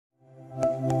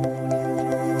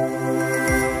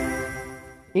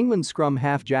England scrum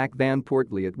half Jack van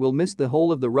Poortvliet will miss the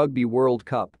whole of the Rugby World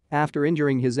Cup after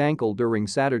injuring his ankle during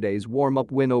Saturday's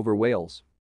warm-up win over Wales.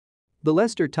 The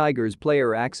Leicester Tigers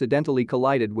player accidentally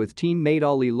collided with teammate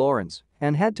Ollie Lawrence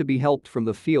and had to be helped from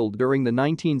the field during the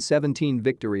 1917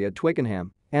 victory at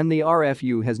Twickenham, and the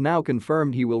RFU has now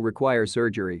confirmed he will require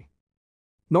surgery.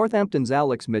 Northampton's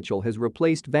Alex Mitchell has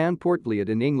replaced Van Poortvliet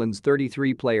in England's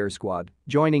 33-player squad,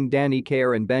 joining Danny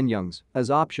Care and Ben Youngs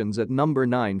as options at number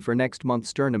 9 for next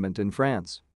month's tournament in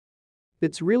France.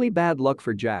 "It's really bad luck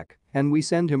for Jack, and we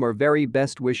send him our very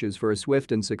best wishes for a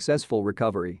swift and successful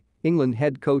recovery," England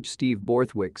head coach Steve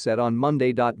Borthwick said on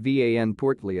Monday.Van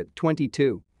Poortvliet,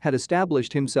 22, had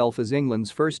established himself as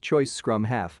England's first-choice scrum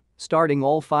half, starting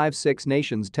all 5 Six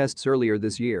Nations tests earlier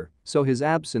this year, so his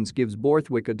absence gives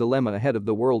Borthwick a dilemma ahead of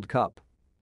the World Cup.